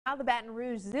Now the Baton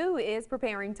Rouge Zoo is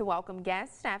preparing to welcome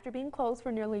guests after being closed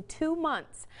for nearly 2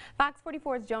 months. Fox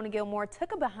 44's Jonah Gilmore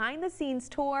took a behind-the-scenes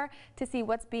tour to see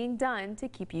what's being done to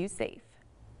keep you safe.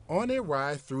 On a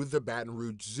ride through the Baton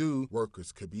Rouge Zoo,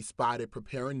 workers could be spotted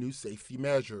preparing new safety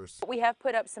measures. We have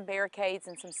put up some barricades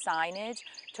and some signage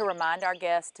to remind our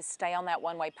guests to stay on that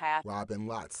one-way path. Robin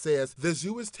Lott says the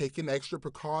zoo is taking extra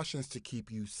precautions to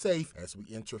keep you safe as we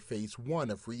enter phase 1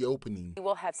 of reopening. We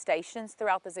will have stations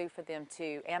throughout the zoo for them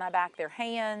to antibac their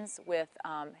hands with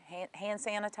hand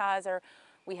sanitizer.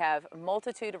 We have a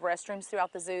multitude of restrooms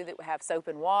throughout the zoo that have soap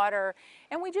and water,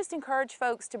 and we just encourage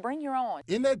folks to bring your own.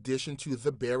 In addition to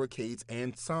the barricades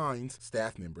and signs,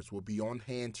 staff members will be on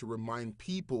hand to remind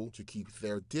people to keep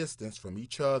their distance from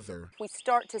each other. If we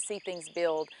start to see things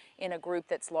build in a group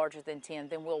that's larger than 10,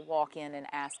 then we'll walk in and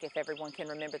ask if everyone can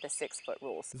remember the 6-foot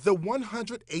rules. The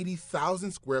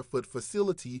 180,000 square foot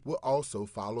facility will also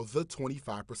follow the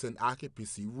 25%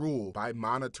 occupancy rule by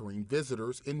monitoring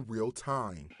visitors in real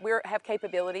time. We have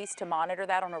capabilities to monitor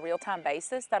that on a real-time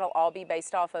basis. That'll all be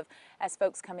based off of as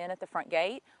folks come in at the front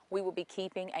gate. We will be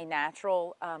keeping a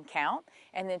natural count,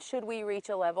 and then should we reach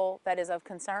a level that is of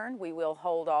concern, we will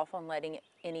hold off on letting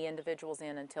any individuals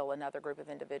in until another group of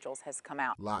individuals has come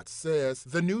out. Lott says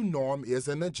the new norm is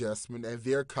an adjustment and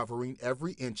they're covering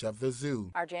every inch of the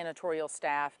zoo. Our janitorial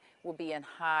staff will be in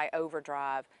high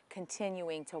overdrive,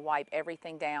 continuing to wipe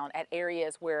everything down at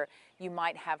areas where you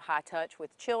might have high touch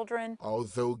with children.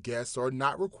 Although guests are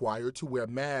not required to wear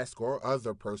masks or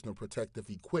other personal protective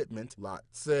equipment, Lott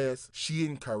says she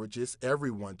encourages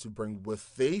everyone to bring what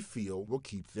they feel will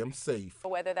keep them safe.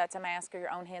 Whether that's a mask or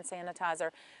your own hand sanitizer,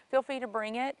 feel free to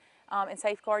bring it and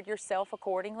safeguard yourself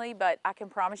accordingly, but I can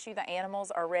promise you the animals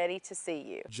are ready to see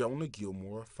you. Jonah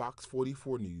Gilmore, Fox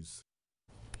 44 News.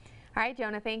 All right,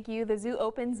 Jonah, thank you. The zoo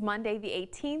opens Monday the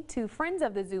 18th to Friends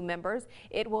of the Zoo members.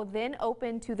 It will then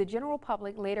open to the general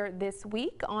public later this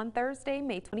week on Thursday,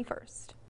 May 21st.